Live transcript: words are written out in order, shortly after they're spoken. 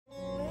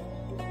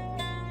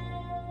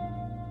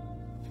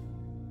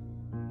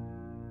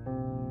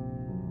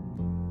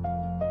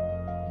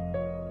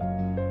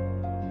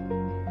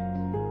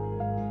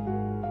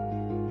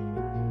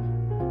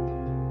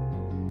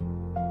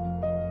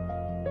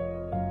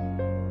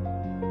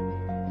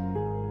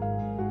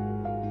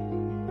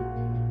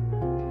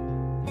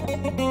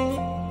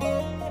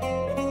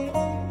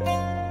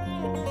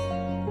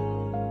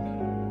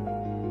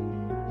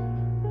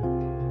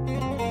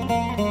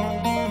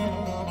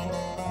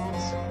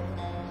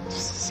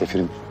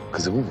Sefirin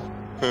kızı mı?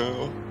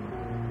 O.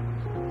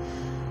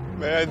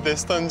 Meğer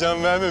destan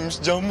can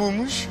vermemiş, can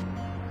bulmuş.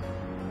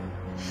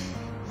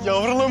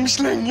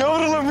 Yavrulamış lan,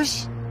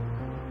 yavrulamış.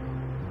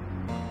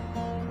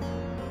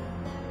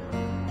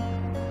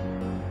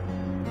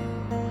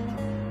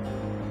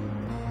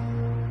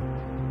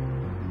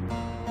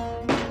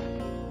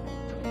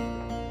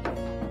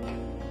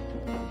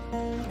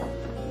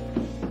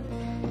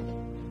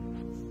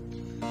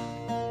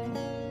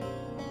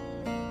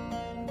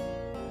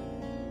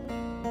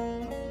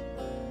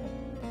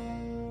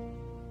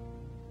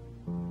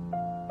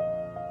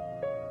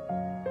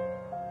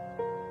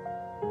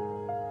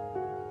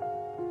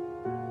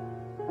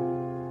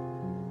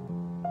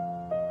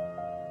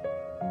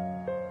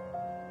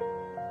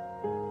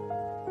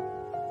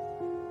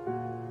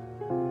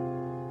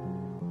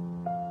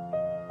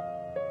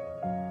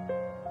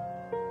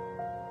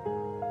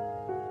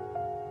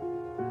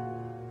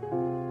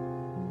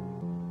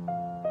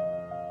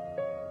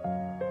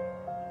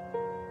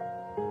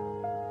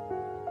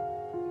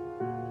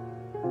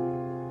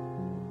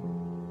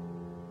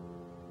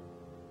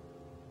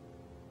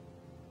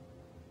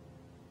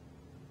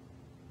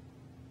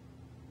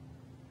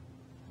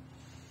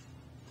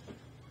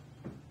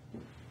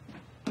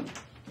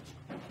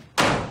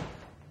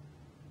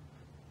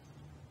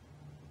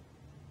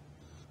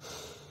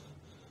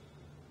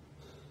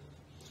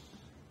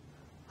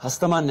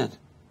 Hasta mı annen?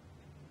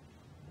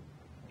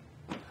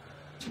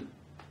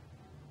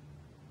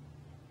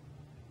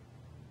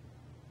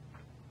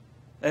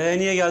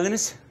 Niye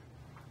geldiniz?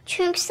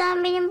 Çünkü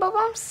sen benim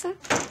babamsın.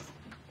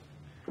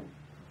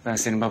 Ben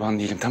senin baban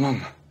değilim, tamam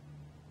mı?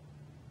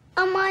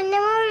 Ama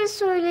annem öyle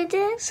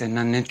söyledi. Senin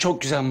annen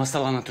çok güzel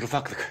masal anlatır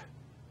ufaklık.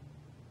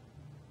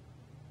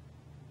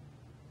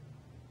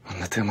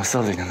 Anlattığı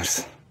masalla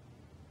inanırsın.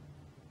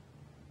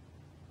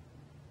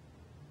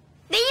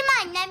 Benim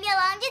annem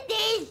yalancı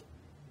değil.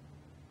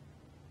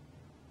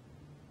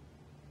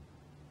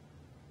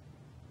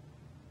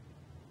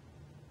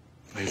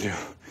 Bayılıyor.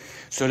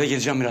 Söyle,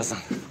 geleceğim birazdan.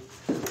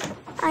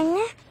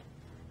 Anne.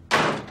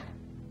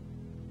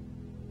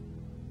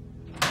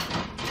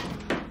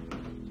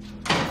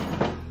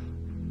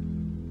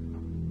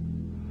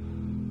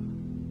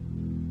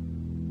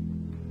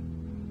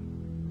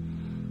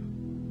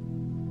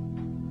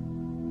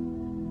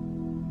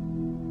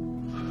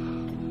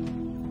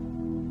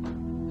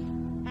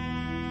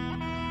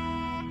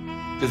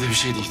 Dede bir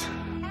şey değil.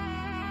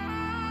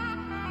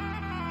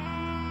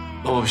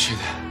 Baba bir şey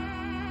de.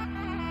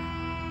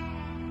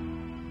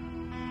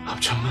 Ne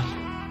yapacağım ben?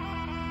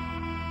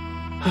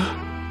 Ha?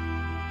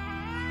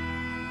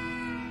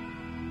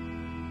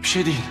 Bir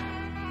şey değil.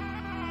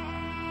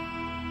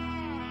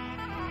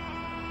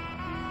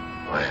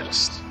 Vay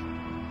anasını.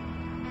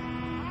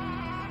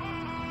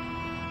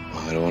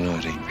 Nare o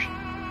Nare'ymiş.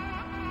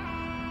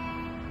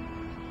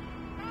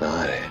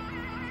 Nare.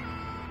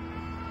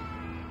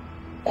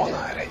 O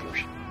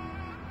Nare'ymiş.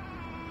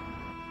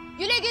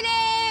 Güle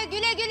güle,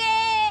 güle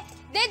güle.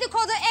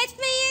 Dedikodu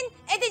etmeyin.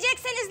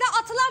 Edecekseniz de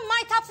atılan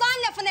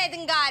maytaplan lafını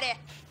edin gari.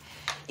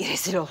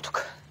 Rezil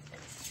olduk.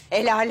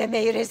 El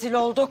aleme rezil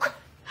olduk.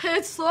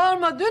 Hiç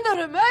sorma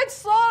dünürüm, hiç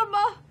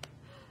sorma.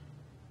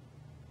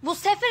 Bu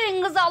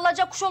Sefirin kızı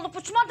alacak kuş olup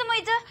uçmadı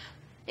mıydı?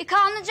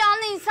 Kanlı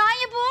canlı insan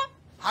ya bu.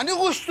 Hani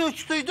kuştu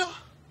uçtuydu?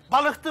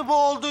 Balıktı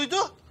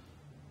boğulduydu?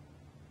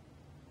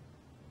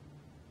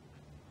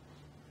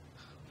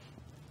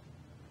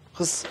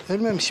 Kız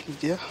ölmemiş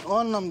miydi ya? O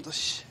anlamda.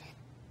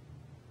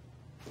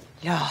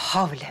 La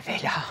havle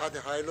ve la. Hadi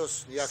hayırlı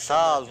olsun. İyi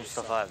akşamlar. Sağ ol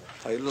Mustafa abi.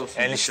 Hayırlı olsun.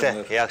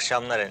 Enişte, iyi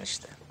akşamlar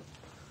enişte.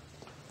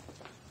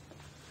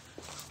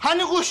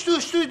 Hani kuştu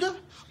uçtuydu?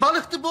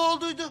 Balıktı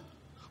boğulduydu?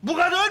 Bu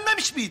kadar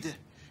ölmemiş miydi?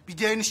 Bir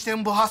de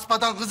eniştemin bu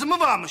hasbadan kızı mı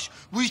varmış?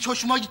 Bu hiç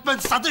hoşuma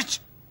gitmedi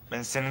Sadıç.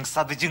 Ben senin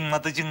sadıcın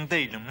madıcın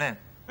değilim lan.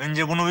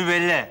 Önce bunu bir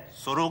belli.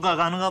 Soru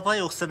gaganı kapa,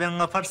 yoksa ben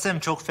kaparsam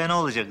çok fena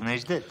olacak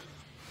Necdet.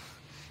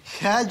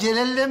 Ya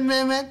celallenme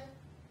hemen.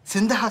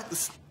 Sen de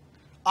haklısın.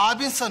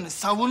 Abin sana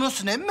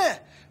savunursun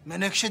emme.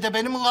 Menekşe de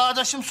benim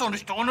kardeşim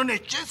sonuçta. Onu ne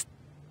edeceğiz?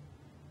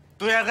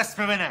 Duyar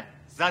kısmı beni.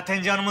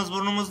 Zaten canımız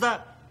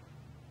burnumuzda.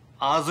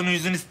 Ağzını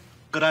yüzünü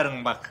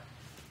kırarım bak.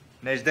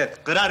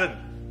 Necdet,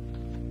 kırarım.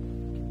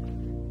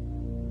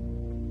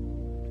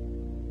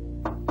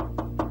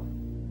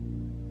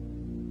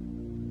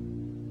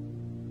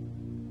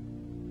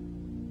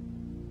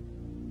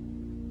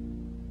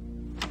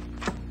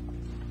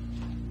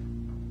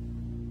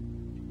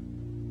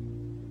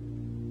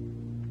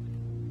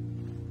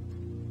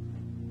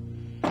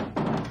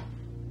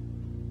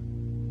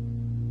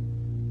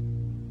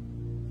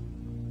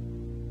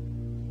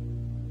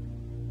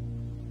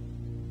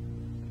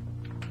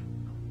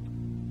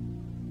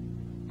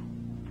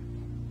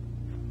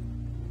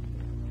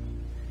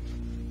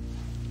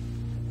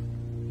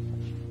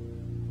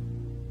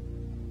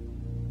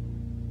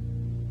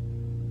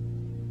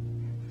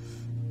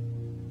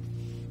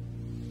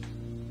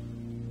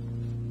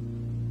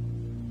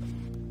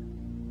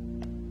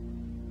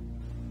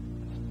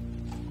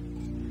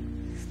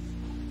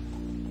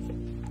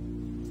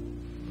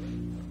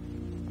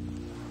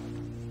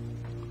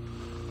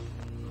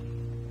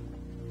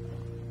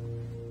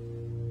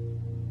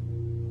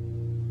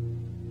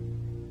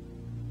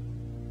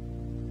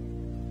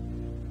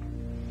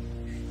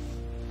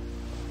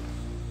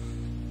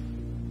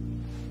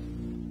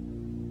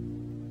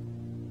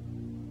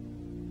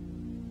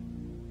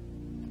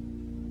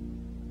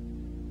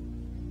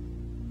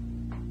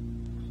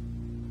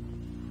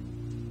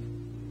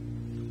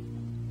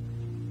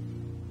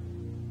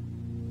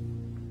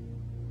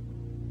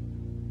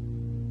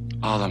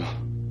 Ağlama.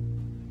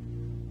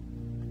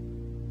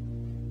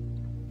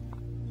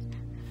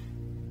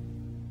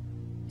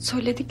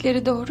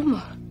 Söyledikleri doğru mu?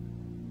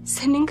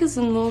 Senin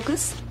kızın mı o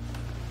kız?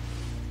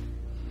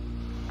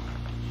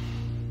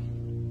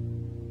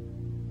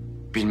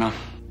 Bilmem.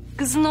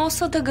 Kızın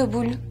olsa da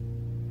kabul.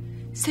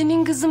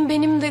 Senin kızın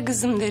benim de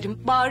kızım derim.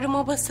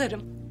 Bağrıma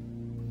basarım.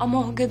 Ama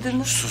o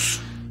kadını...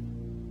 Sus.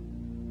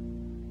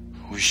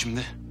 O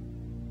işimde.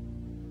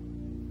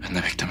 Ben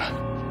de bekleme.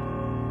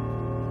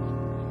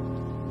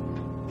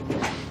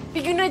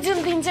 Bir gün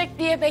acın dinecek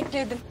diye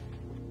bekledim.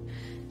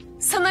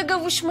 Sana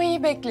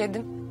kavuşmayı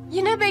bekledim.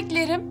 Yine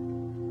beklerim.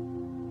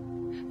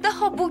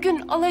 Daha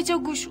bugün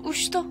alaca kuş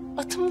uçtu.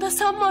 Atımda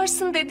sen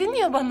varsın dedin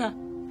ya bana.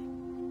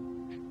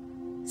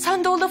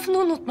 Sen de o lafını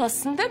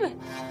unutmazsın değil mi?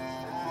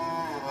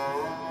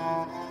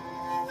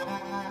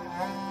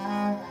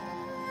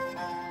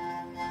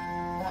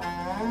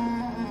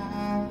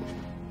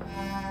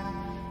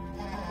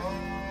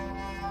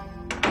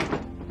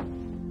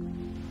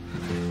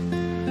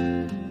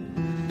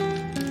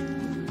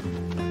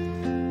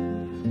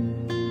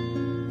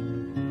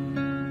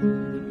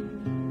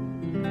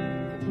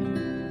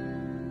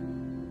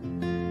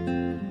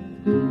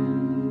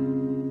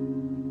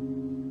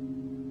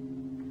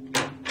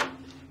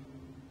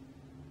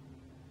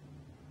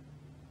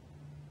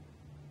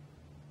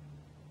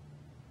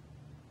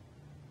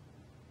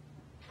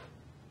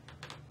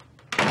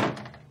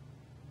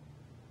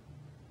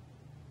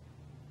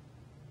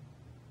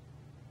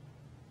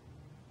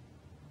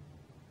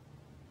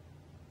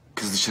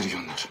 Kız dışarı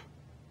gönder.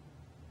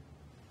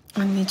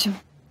 Anneciğim,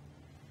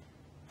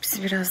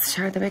 bizi biraz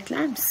dışarıda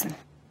bekler misin?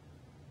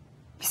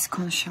 Biz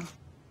konuşalım.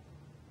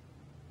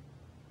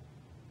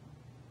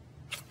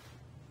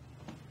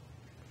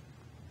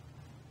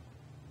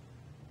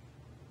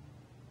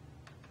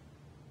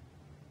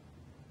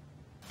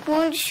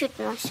 Bunu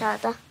düşürdün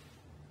aşağıda.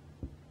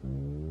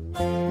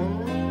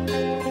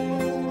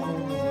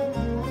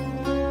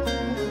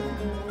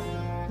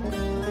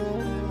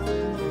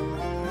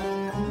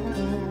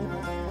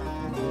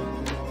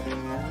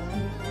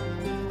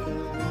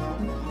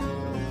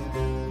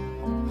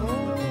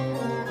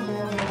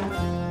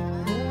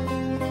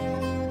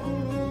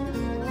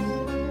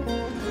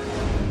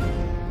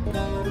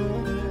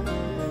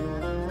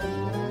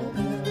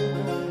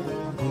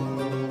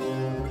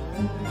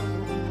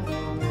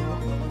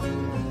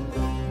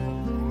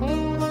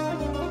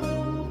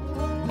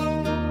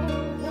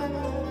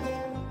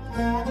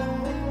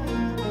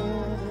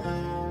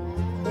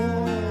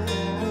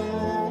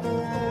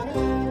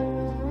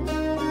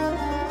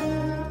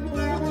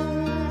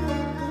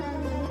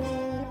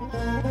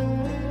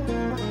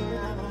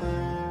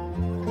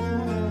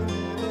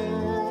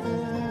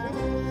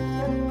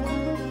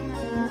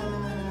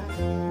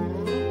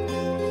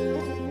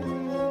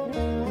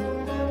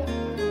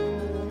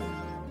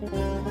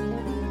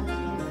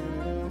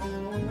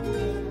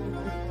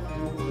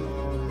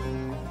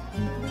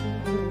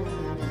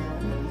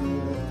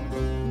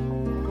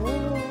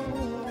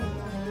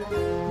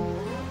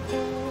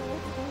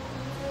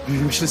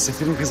 Büyümüşsün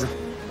Sefirin Kızı.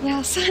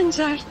 Ya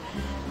Sancar.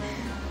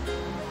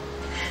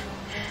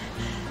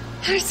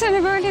 Her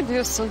sene böyle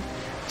diyorsun.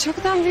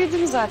 Çoktan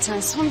büyüdüm zaten.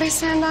 Son 5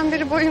 seneden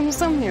beri boyum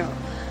uzamıyor.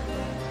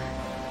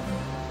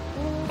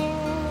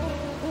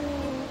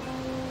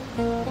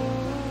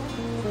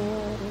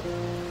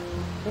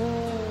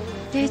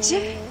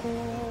 Gece.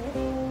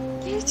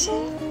 Gece.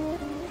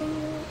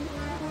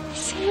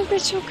 Seni de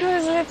çok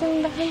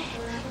özledim ben.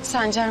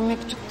 Sancar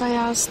mektupta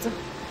yazdı.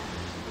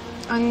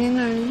 Annen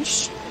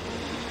ölmüş.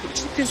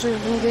 Çok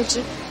üzüldüm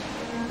Gece.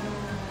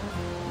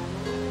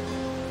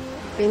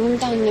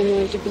 Benim de annem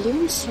öldü biliyor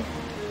musun?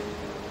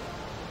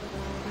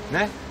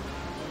 Ne?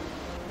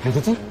 Ne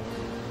dedin?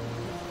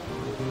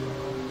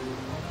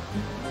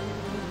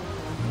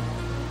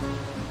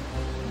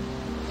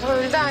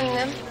 Öldü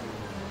annem.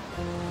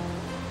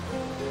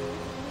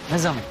 Ne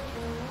zaman?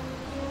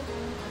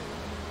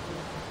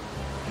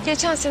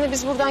 Geçen sene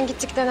biz buradan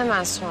gittikten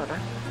hemen sonra.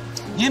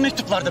 Niye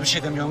mektuplarda bir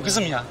şey demiyorsun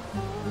kızım ya?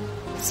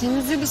 Sen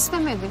üzül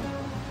istemedin.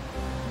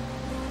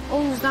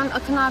 O yüzden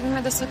Akın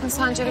abime de sakın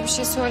Sancar'a bir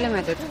şey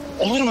söyleme dedim.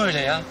 Olur mu öyle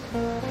ya?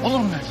 Olur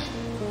mu öyle?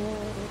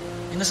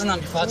 En azından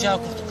bir Fatiha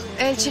okuduk.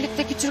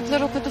 Elçilikteki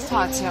Türkler okudu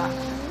Fatiha.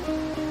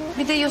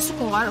 Bir de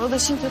Yasuko var. O da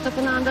Şinto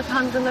Tapınağı'nda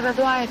tanrılara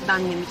dua etti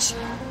annem için.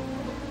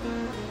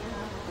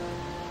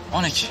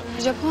 12.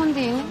 Japon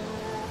dini.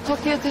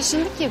 Tokyo'ya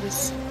taşındık ya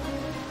biz.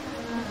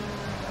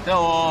 De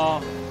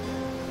o...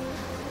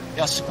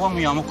 Yasuko mu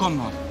Yamuko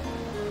mu?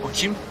 O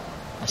kim?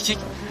 Erkek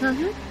mi? Hı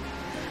hı.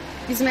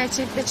 Bizim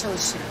elçilikte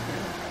çalışıyor.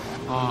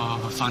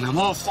 Of anam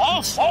of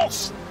of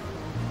of!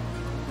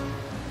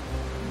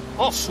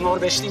 Of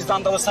Norveçli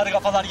İzlandalı sarı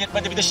kafalar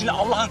yetmedi bir de şimdi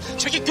Allah'ın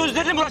çekik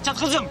gözlerini bırakacak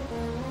kızım.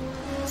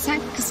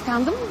 Sen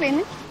kıskandın mı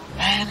beni?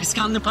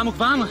 Kıskandığın pamuk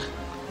var mı?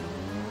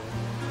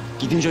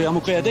 Gidince o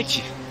Yamuko'ya de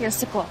ki...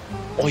 Yasuko.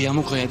 O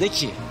Yamuko'ya de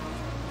ki...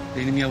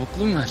 Benim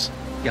yavukluğum var.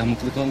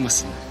 Yamukluk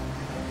olmasın.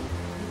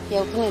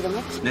 Yavuk ne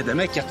demek? Ne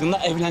demek? Yakında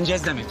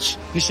evleneceğiz demek.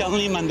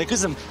 Nişanlıyım ben de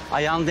kızım.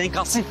 Ayağın denk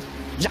alsın.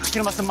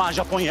 Yaktırmasın bana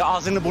Japonya.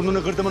 Ağzını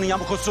burnunu kırdımının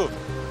yamukusu.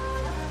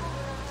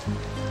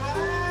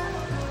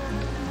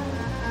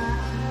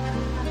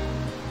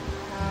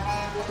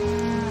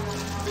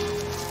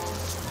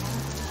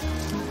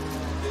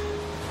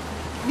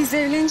 Biz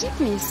evlenecek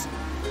miyiz?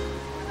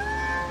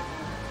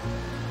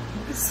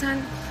 Sen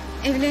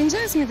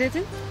evleneceğiz mi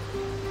dedin?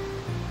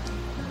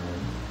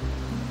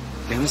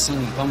 Ya ne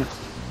sandın Pamuk?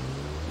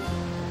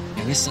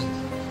 Ya ne sandın?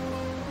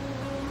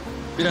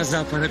 Biraz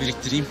daha para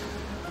biriktireyim.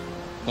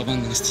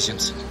 Babandan isteyeceğim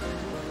seni.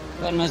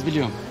 Vermez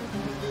biliyorum.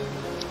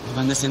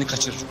 Ama ben de seni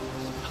kaçırırım.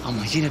 Ama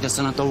yine de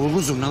sana davullu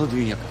zurnalı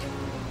düğün yaparım.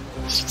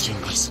 Fikrin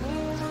yaparsın.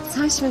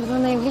 Sen şimdi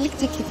bana evlilik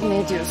teklifi mi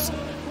ediyorsun?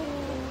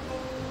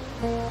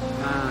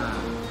 Ha.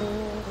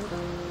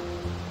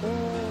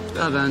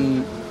 Ya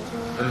ben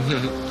öyle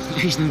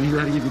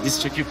ecnebiler gibi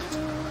diz çöküp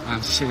ben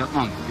bir şey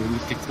yapmam.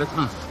 Evlilik teklif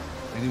etmem.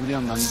 Beni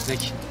biliyorum, ben bir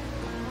tek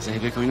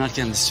zeybek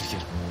oynarken diz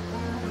çökerim.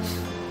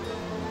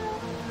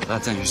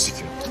 Zaten yüzük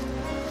yok.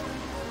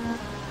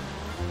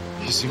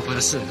 Yüzüğün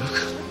parası da yok.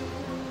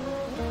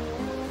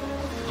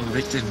 Ama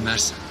beklerim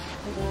versen.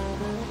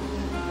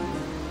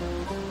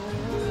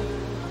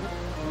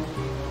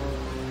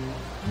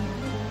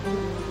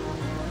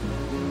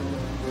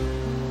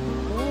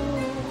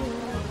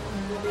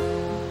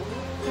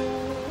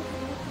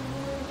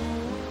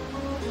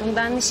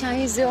 Bundan nişan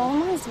yüzüğü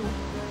olmaz mı?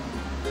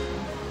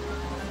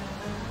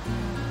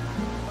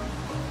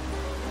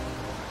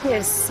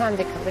 Yarısı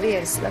sende kalır,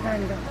 yarısı da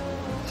bende.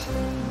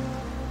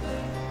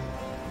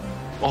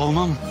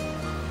 Olmam.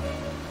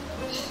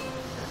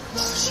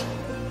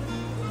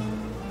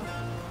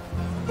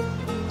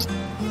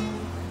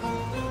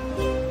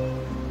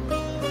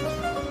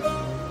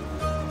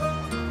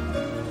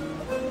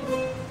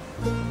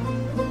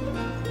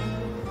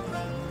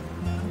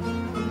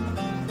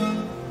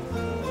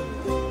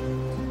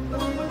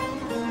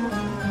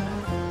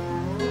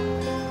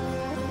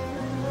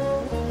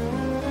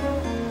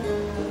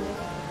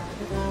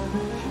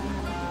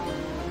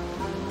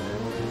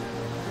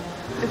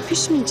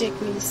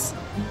 Öpüşmeyecek miyiz?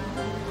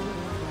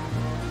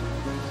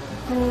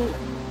 Hani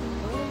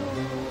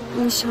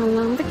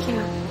nişanlandık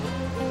ya.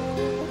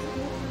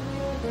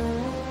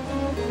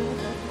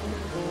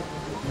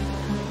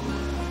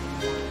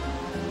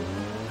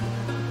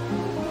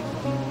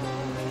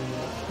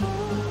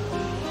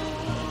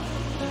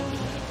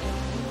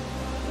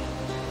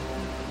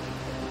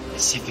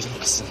 Sefirin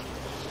Kızı.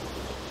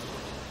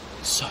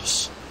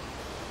 Söz.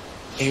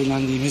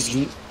 Evlendiğimiz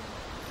gün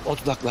o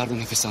dudaklarda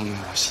nefes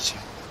almaya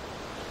başlayacağım.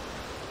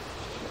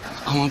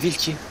 Ama bil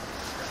ki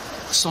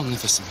son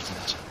nefesime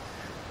kadar.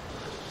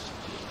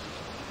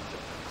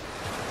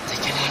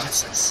 Tek helalet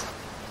sensin.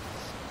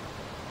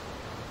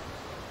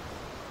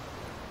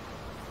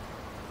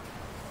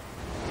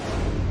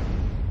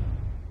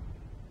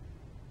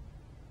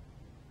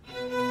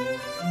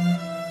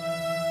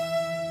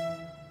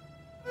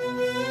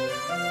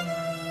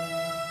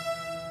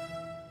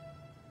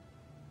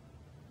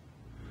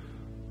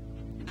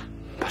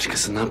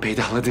 Başkasından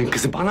peydahladığın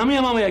kızı bana mı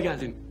yamamaya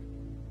geldin?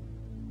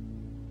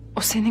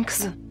 O senin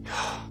kızın.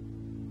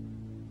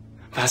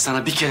 Ben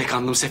sana bir kere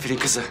kandım Sefirin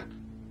Kızı.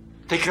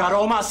 Tekrar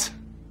olmaz.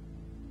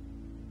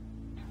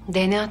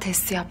 DNA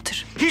testi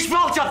yaptır. Hiçbir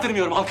halt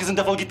yaptırmıyorum. Al kızın,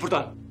 defol git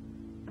buradan.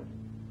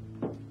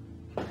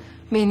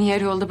 Beni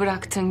yarı yolda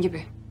bıraktığın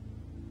gibi.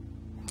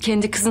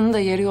 Kendi kızını da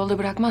yarı yolda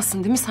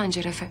bırakmazsın değil mi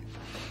Sancar Efe?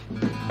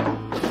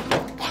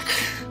 Bak.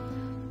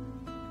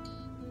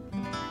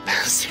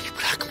 Ben seni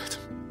bırakmadım.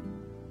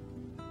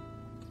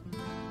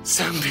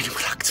 Sen beni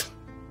bıraktın.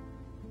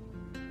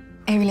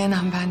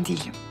 Evlenen ben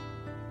değilim.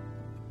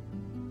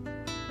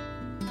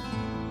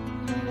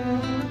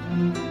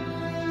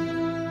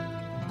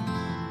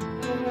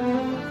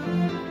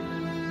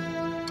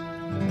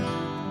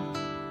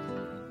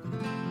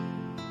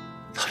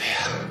 Tabii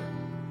ya.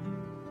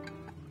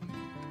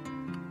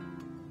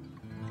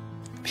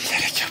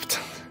 Bilerek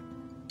yaptın.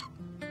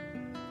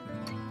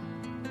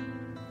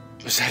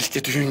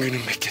 Özellikle düğün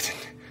günüm bekledin.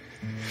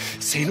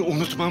 Seni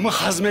unutmamı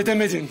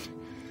hazmedemedin.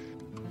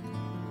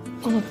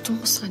 Unuttun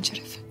mu Sancar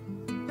Efe?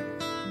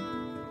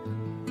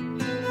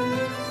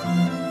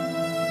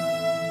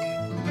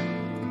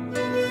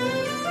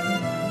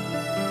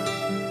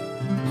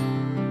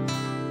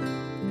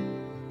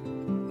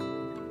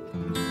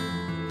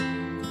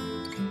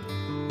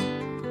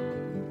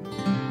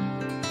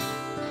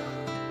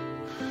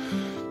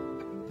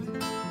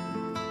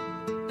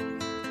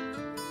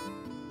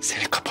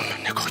 Seni kapının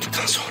önüne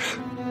koyduktan sonra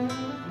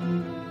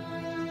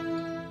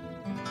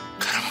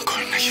karımın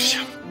koynuna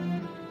gireceğim.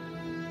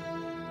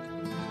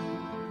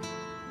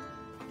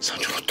 Sen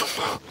unuttun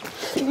mu?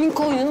 Kimin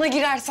koynuna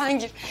girersen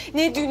gir.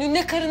 Ne düğünün,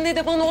 ne karın, ne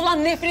de bana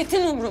olan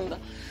nefretin umurumda.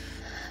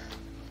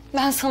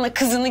 Ben sana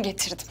kızını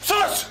getirdim.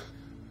 Sus!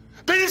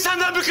 Benim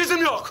senden bir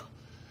kızım yok.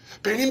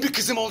 Benim bir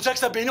kızım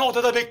olacaksa beni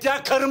odada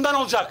bekleyen karımdan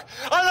olacak.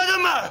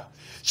 Anladın mı?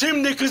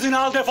 Şimdi kızını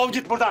al, defol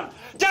git buradan.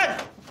 Gel!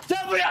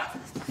 Gel buraya!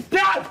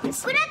 Gel!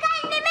 Bırak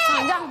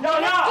annemi.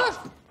 Sancar Ya! dur.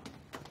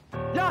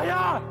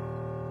 Ya!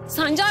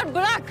 Sancar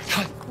bırak.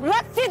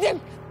 Bırak dedim.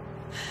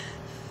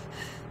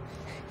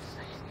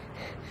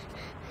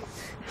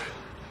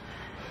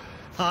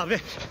 Abi.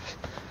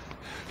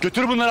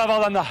 Götür bunları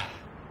havaalanına.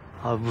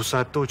 Abi bu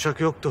saatte uçak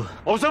yoktu.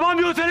 O zaman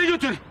bir otele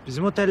götür.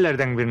 Bizim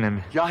otellerden birine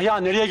mi? Yahya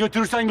nereye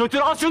götürürsen götür.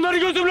 Al şunları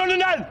gözümün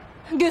önünden.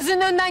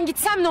 Gözünün önünden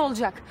gitsem ne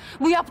olacak?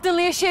 Bu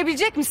yaptığınla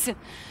yaşayabilecek misin?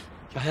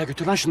 Yahya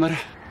götür lan şunları.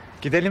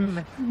 Gidelim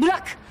mi?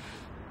 Bırak.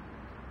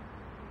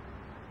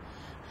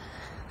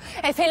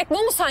 Efelik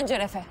bu mu Sancar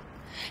Efe?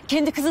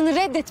 Kendi kızını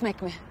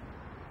reddetmek mi?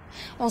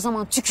 O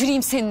zaman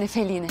tüküreyim senin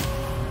efeliğine.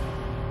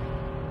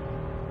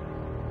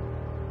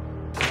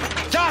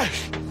 Gel.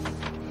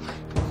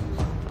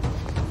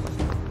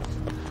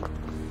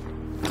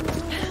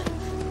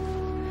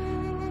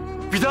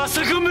 Bir daha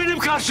sakın benim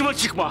karşıma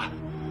çıkma.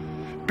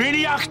 Beni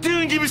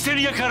yaktığın gibi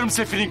seni yakarım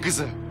Sefirin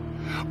Kızı.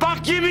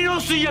 Bak yemin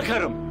olsun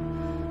yakarım.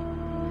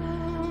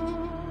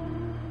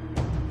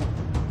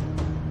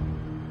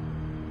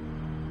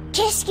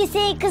 Keşke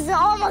senin kızın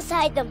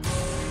olmasaydım.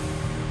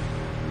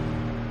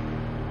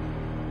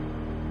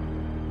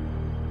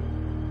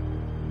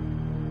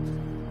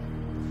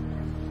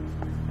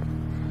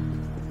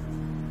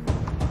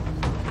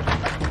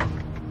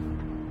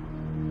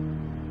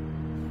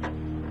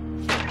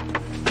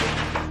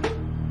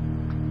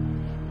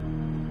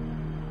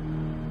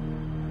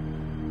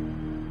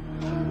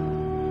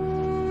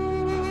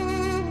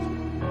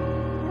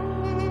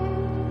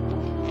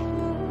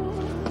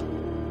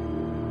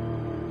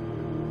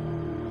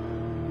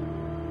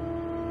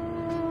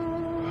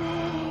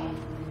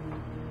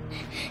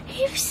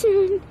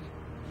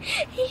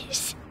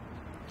 İyisin.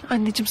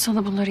 Anneciğim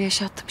sana bunları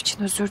yaşattığım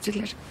için özür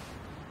dilerim.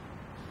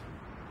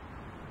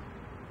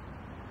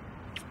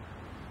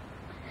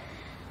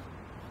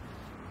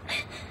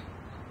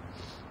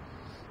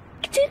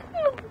 Gidelim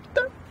mi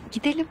buradan?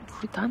 Gidelim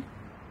buradan.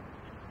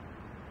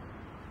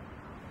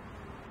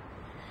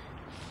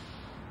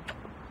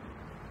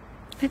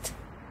 Hadi.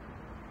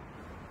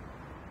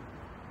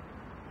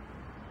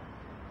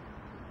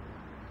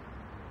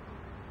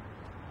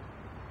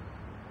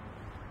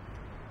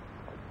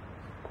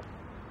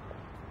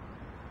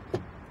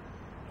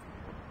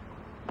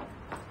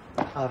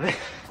 Abi.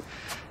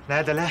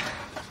 Neredeler?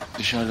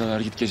 Dışarıdalar,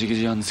 git gece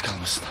gece yalnız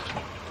kalmasınlar.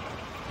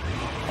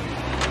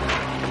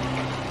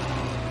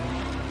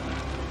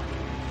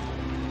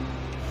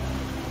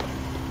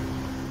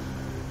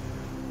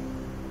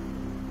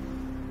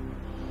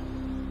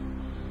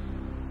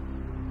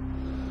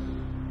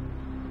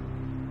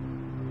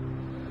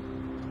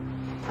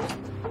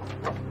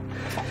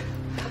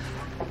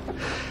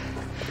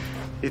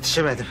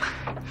 Yetişemedim.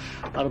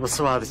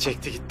 Arabası vardı,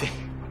 çekti gitti.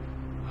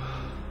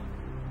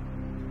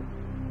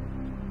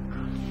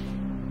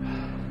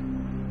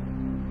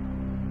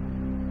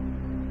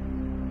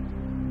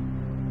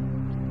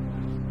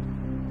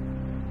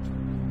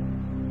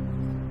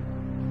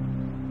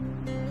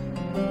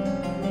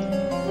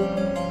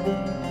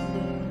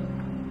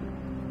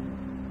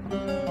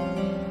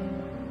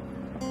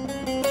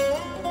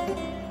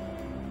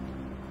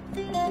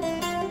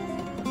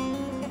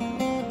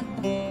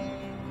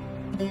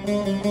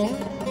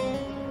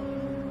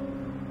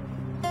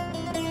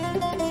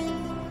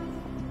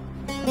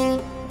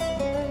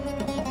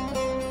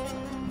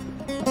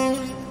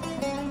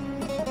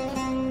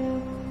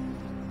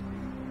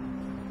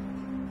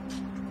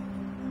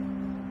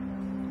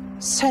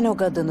 Sen o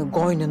kadını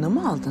koynuna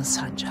mı aldın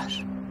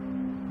Sancar?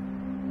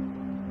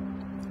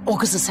 O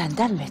kızı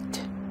senden mi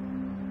etti?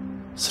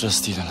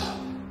 Sırası değil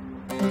ana.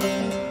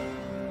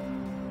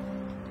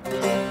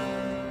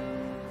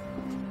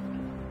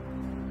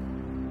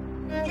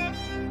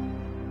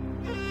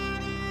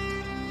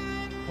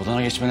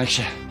 Odana geç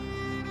Melekşe.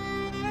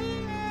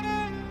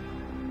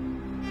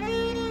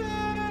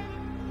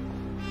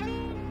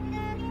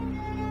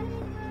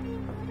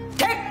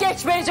 Tek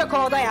geçmeyecek o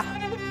odaya.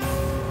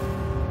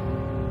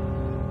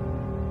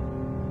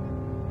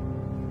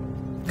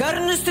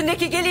 Garın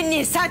üstündeki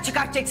gelinliği sen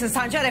çıkartacaksın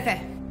Sancar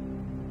Efe.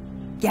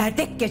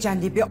 Gerdek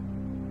gecenliği bir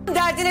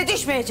derdine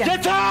düşmeyeceksin.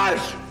 Yeter!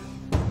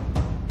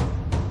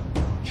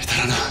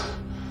 Yeter ana.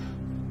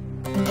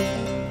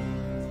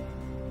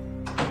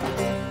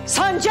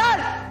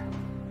 Sancar!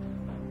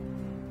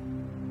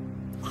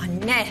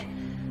 Anne.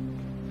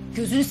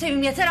 Gözünü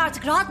seveyim yeter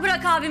artık. Rahat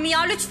bırak abimi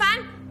ya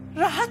lütfen.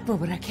 Rahat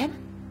mı bırakayım?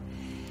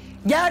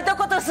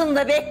 Gerdek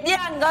odasında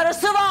bekleyen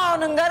karısı var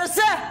onun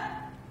karısı.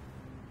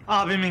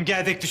 Abimin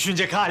gerdek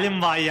düşünecek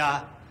halim var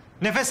ya.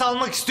 Nefes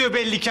almak istiyor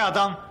belli ki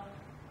adam.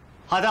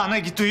 Hadi ana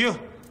git uyu.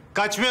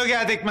 Kaçmıyor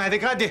gerdek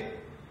merdek hadi.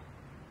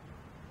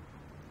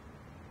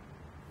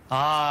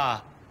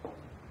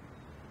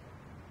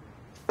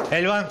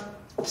 Elvan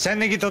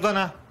sen de git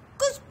odana.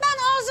 Kız ben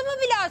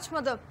ağzımı bile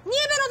açmadım.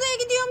 Niye ben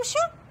odaya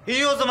gidiyormuşum?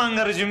 İyi o zaman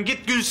karıcığım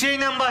git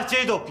Gülşehir'le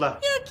bahçeyi topla.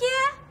 Yok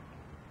ya.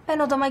 Ben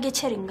odama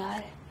geçerim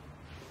gari.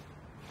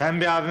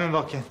 Ben bir abime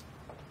bakayım.